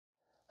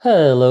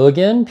Hello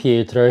again,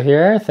 Pietro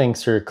here.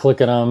 Thanks for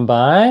clicking on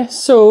by.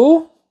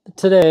 So,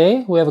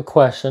 today we have a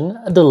question,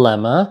 a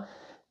dilemma.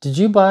 Did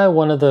you buy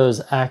one of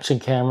those action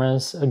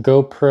cameras, a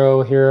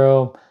GoPro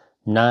Hero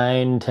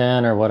 9,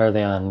 10, or what are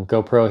they on?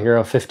 GoPro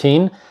Hero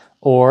 15?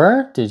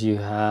 Or did you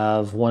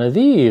have one of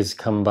these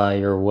come by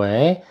your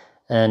way?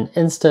 An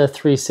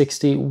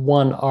Insta360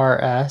 ONE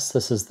RS.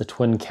 This is the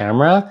twin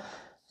camera.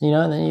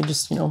 And then you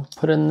just,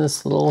 put it in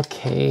this little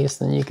case,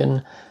 then you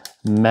can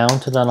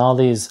mount it on all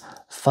these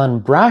fun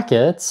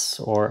brackets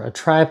or a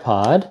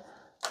tripod.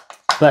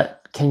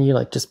 But can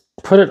you just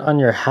put it on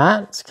your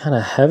hat? It's kind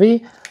of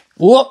heavy.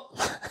 Whoop!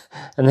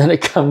 And then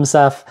it comes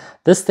off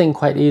this thing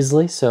quite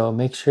easily. So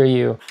make sure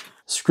you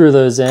screw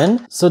those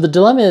in. So the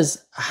dilemma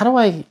is, how do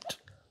I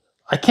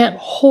can't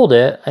hold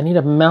it. I need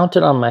to mount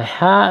it on my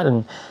hat,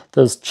 and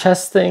those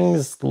chest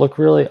things look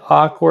really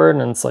awkward,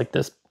 and it's like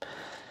this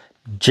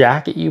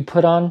jacket you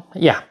put on.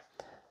 Yeah.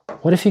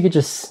 What if you could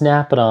just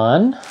snap it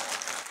on?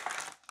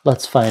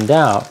 Let's find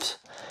out.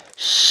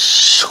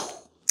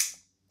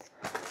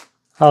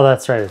 Oh,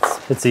 that's right.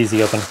 It's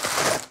easy open.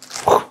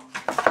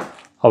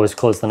 Always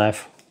close the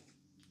knife.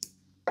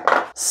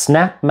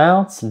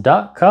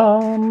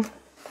 Snapmounts.com.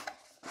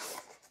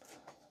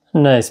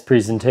 Nice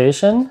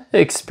presentation.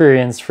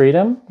 Experience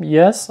freedom.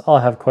 Yes, I'll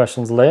have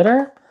questions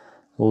later.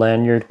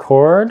 Lanyard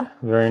cord.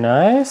 Very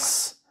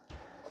nice.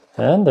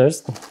 And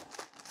there's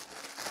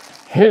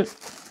here.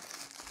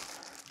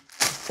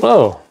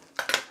 Whoa.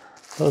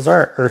 Those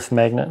are earth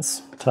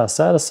magnets. Toss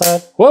that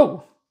aside.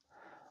 Whoa.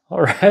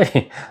 All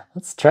right.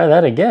 Let's try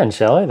that again,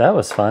 shall we? That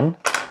was fun.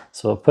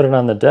 So we'll put it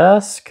on the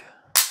desk.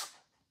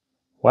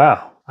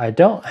 Wow. I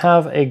don't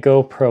have a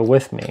GoPro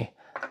with me,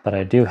 but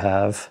I do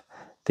have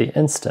the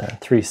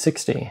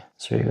Insta360.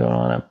 So you're going to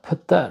want to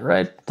put that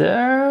right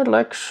there,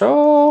 like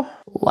so.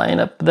 Line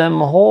up them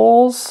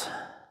holes.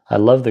 I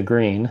love the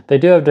green. They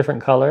do have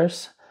different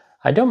colors.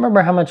 I don't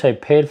remember how much I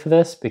paid for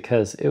this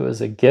because it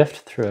was a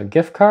gift through a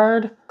gift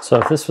card. So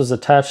if this was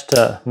attached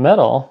to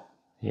metal,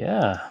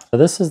 yeah. So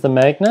this is the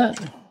magnet.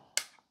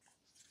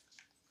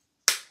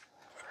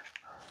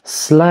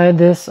 Slide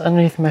this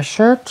underneath my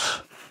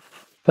shirt.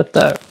 Put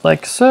that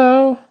like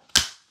so.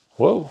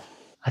 Whoa.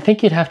 I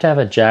think you'd have to have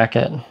a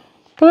jacket.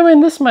 But I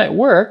mean, this might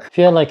work. If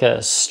you had like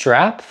a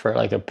strap for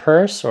like a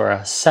purse or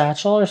a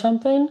satchel or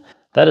something,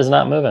 that is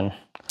not moving.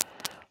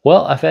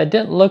 Well, if I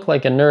didn't look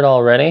like a nerd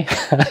already,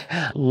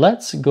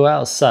 let's go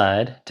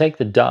outside, take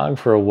the dog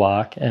for a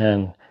walk,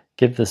 and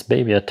give this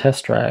baby a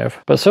test drive.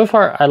 But so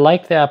far, I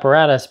like the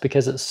apparatus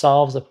because it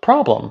solves a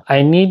problem.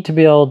 I need to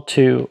be able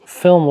to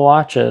film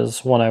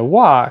watches when I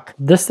walk.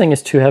 This thing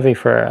is too heavy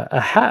for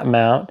a hat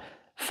mount.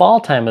 Fall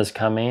time is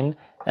coming,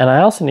 and I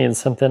also need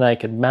something I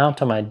could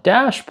mount on my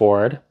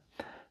dashboard.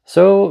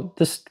 So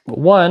this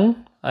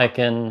one, I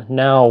can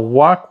now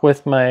walk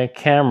with my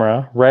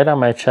camera right on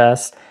my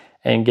chest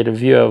and get a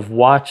view of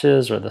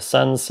watches or the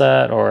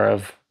sunset or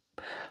of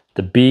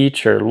the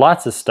beach or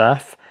lots of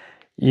stuff.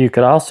 You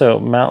could also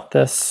mount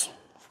this.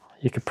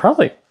 You could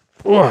probably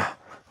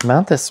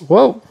mount this.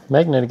 Whoa,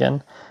 magnet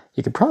again.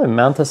 You could probably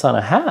mount this on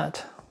a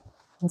hat.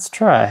 Let's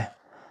try.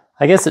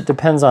 I guess it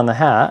depends on the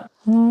hat.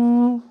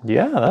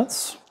 Yeah,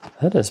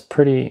 that is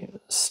pretty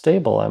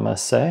stable, I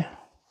must say.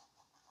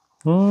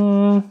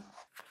 Well,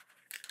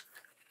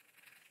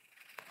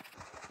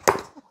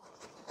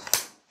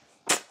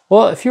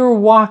 if you were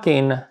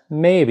walking,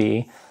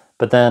 maybe,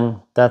 but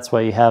then that's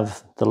why you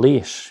have the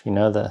leash,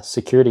 the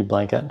security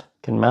blanket.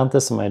 Can mount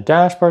this on my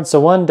dashboard. So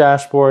 1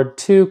 dashboard,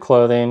 2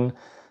 clothing,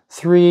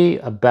 3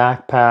 a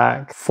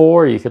backpack,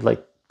 4 you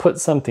could put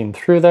something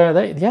through there.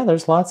 Yeah,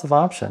 there's lots of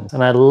options.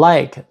 And I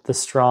like the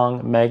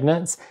strong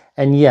magnets.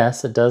 And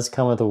yes, it does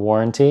come with a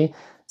warranty.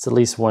 It's at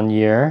least 1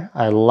 year.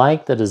 I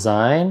like the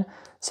design.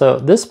 So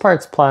this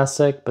part's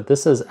plastic, but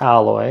this is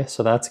alloy,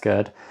 so that's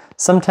good.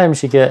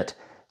 Sometimes you get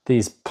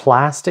these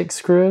plastic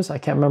screws. I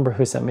can't remember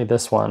who sent me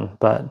this one,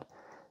 but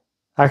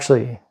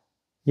actually,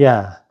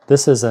 yeah,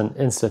 this is an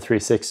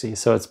Insta360.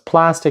 So it's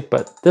plastic,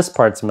 but this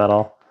part's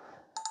metal,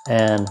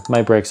 and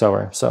my break's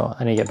over. So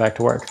I need to get back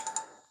to work.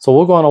 So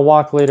we'll go on a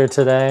walk later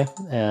today,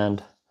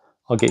 and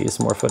I'll get you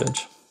some more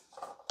footage.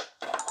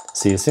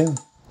 See you soon.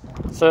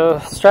 So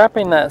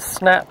strapping that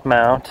snap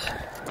mount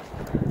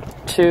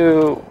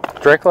to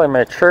directly on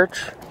my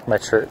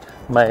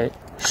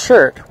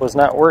shirt was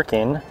not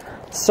working.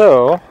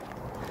 So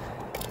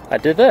I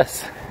did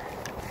this.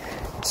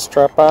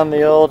 Strap on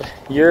the old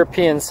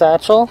European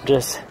satchel,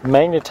 just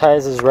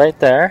magnetizes right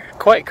there.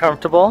 Quite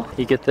comfortable.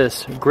 You get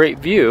this great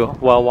view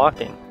while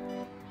walking.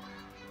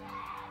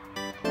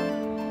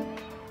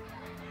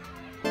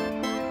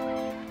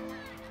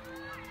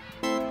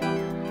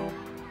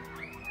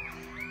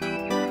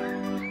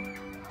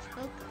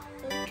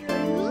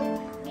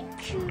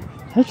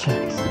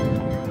 Hitchhikes.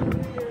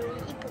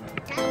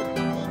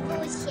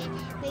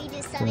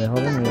 Can I hold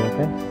him? You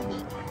okay?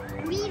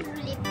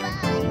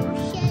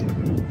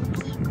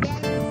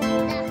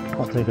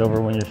 I'll take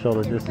over when your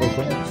shoulder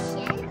dislocates.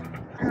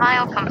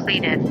 Mile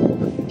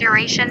completed.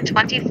 Duration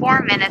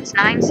 24 minutes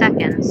 9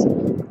 seconds.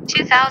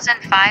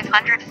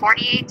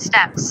 2,548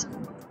 steps.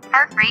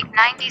 Heart rate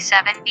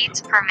 97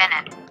 beats per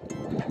minute.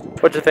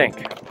 What'd you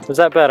think? Was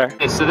that better?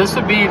 Okay, so this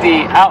would be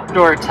the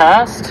outdoor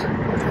test.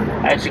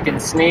 As you can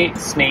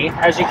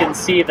as you can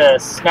see, the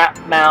snap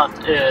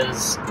mount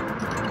is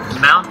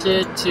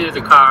mounted to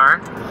the car.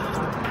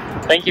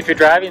 Thank you for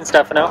driving,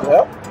 Stefano.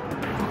 Yep.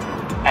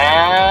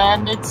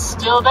 And it's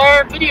still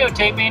there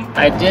videotaping.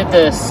 I did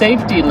the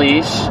safety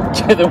leash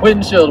to the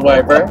windshield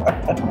wiper.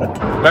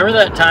 Remember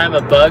that time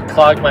a bug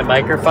clogged my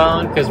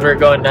microphone because we were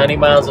going 90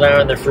 miles an hour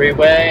on the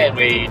freeway and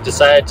we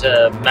decided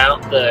to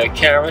mount the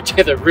camera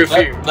to the roof?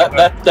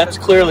 That's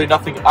clearly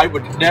nothing. I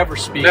would never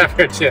speed.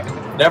 Never do.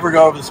 Never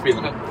go over the speed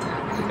limit.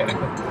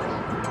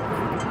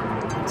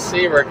 Let's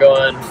see, we're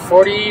going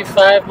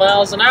 45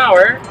 miles an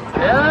hour.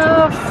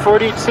 Yeah,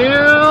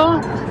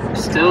 42.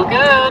 Still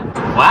good.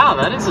 Wow,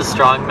 that is a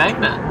strong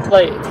magnet.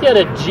 Like, if you had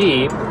a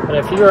Jeep, and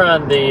if you were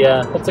on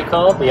the, what's it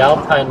called? The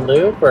Alpine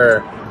Loop,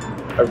 or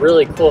a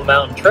really cool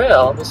mountain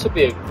trail, this would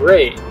be a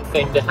great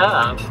thing to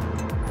have.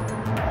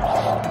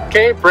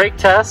 Okay, brake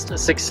test, a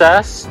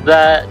success.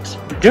 That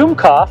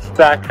Doomcough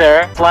back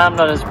there slammed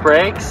on his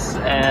brakes,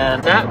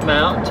 and that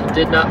mount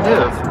did not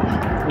move.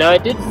 Now, I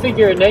did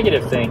figure a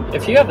negative thing.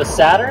 If you have a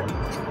Saturn,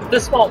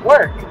 this won't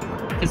work.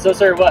 Because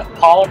those are what,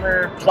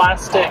 polymer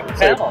plastic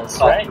panels,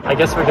 right? I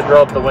guess we could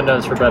roll up the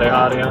windows for better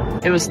audio.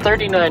 It was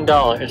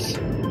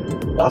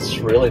 $39. That's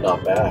really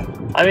not bad.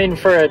 I mean,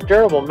 for a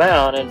durable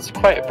mount, it's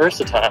quite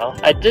versatile.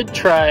 I did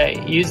try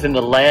using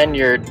the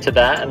lanyard to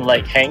that and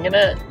like hanging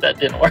it. That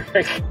didn't work.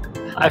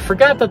 I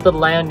forgot that the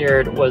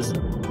lanyard was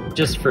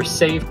just for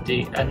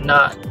safety and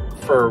not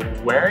for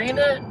wearing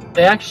it.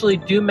 They actually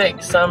do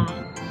make some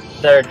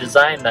that are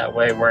designed that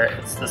way, where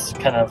it's this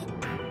kind of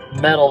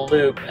metal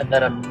loop and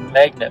then a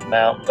magnet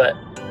mount. But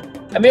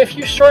I mean, if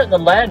you shorten the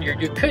lanyard,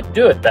 you could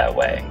do it that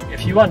way.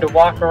 If you wanted to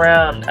walk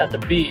around at the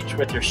beach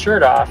with your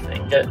shirt off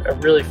and get a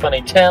really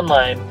funny tan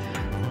line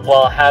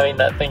while having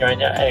that thing right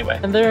now. Anyway,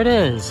 and there it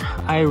is.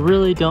 I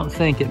really don't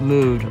think it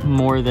moved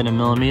more than a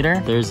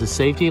millimeter. There's a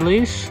safety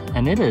leash,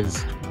 and it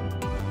is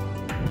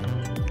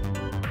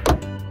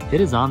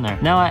on there.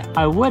 Now,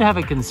 I would have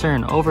a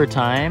concern over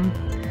time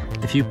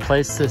if you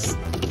place this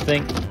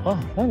thing, oh,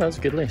 that was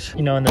a good leash,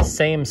 you know, in the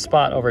same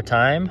spot over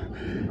time.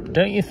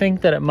 Don't you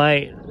think that it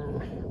might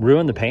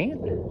ruin the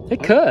paint?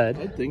 It could.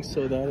 I think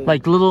so.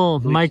 Like little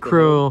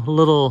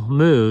little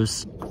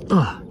moves,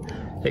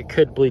 it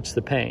could bleach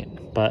the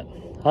paint. But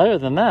other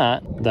than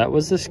that, that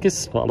was a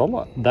success.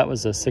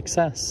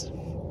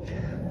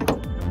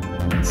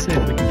 Let's see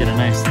if we can get a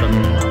nice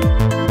thumbnail.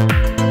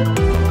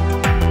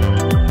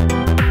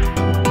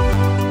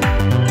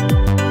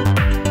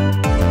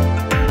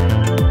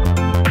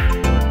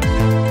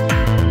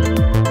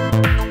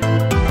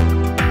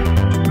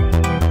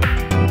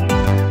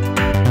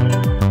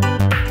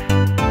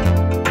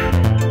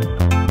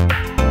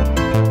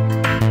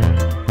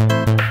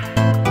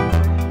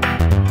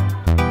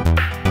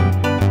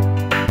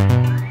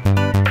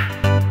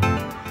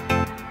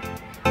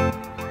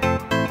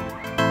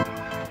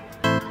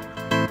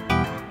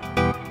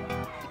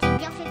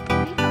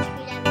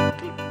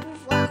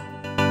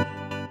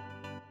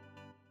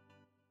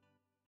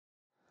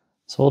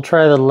 So we'll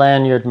try the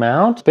lanyard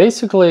mount.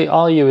 Basically,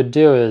 all you would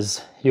do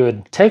is you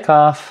would take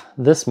off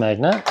this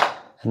magnet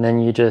and then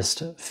you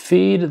just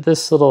feed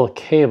this little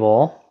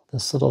cable,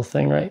 this little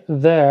thing right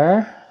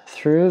there,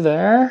 through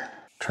there.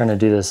 I'm trying to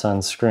do this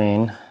on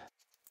screen.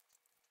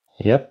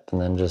 Yep,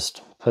 and then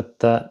just put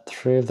that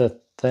through the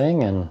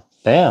thing and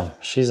bam,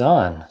 she's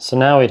on. So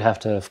now we'd have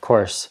to, of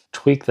course,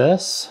 tweak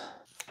this.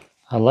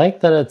 I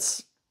like that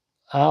it's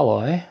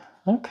alloy.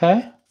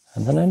 Okay,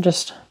 and then I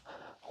just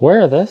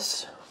wear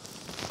this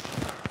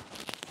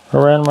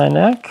around my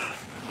neck.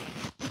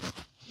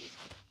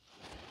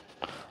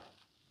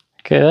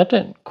 Okay, that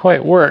didn't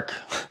quite work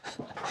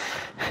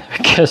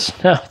because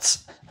now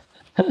it's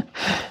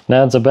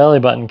a belly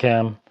button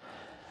cam.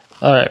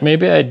 All right,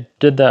 maybe I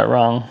did that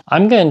wrong.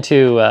 I'm going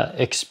to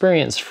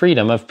experience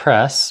freedom of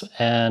press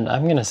and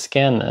I'm going to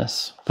scan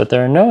this, but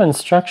there are no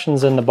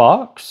instructions in the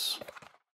box.